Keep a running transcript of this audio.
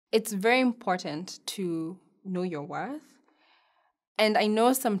it's very important to know your worth. And I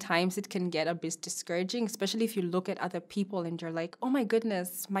know sometimes it can get a bit discouraging, especially if you look at other people and you're like, oh my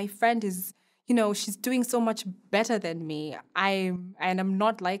goodness, my friend is, she's doing so much better than me. And I'm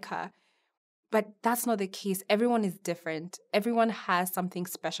not like her. But that's not the case. Everyone is different. Everyone has something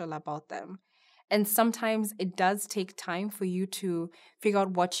special about them. And sometimes it does take time for you to figure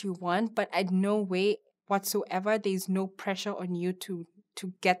out what you want, but at no way whatsoever, there's no pressure on you to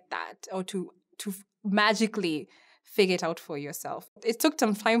get that or to magically figure it out for yourself. It took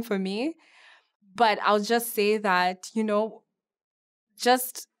some time for me, but I'll just say that,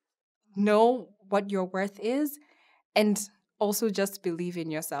 just know what your worth is and also just believe in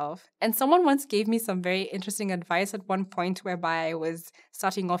yourself. And someone once gave me some very interesting advice at one point whereby I was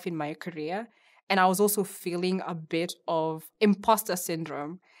starting off in my career and I was also feeling a bit of imposter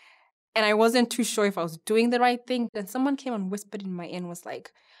syndrome. And I wasn't too sure if I was doing the right thing. And someone came and whispered in my ear and was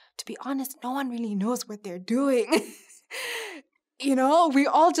like, to be honest, no one really knows what they're doing. We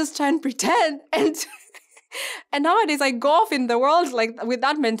all just try and pretend. And nowadays I go off in the world like with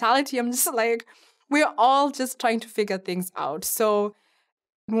that mentality. I'm just like, we're all just trying to figure things out. So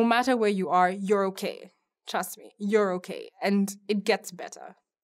no matter where you are, you're okay. Trust me, you're okay. And it gets better.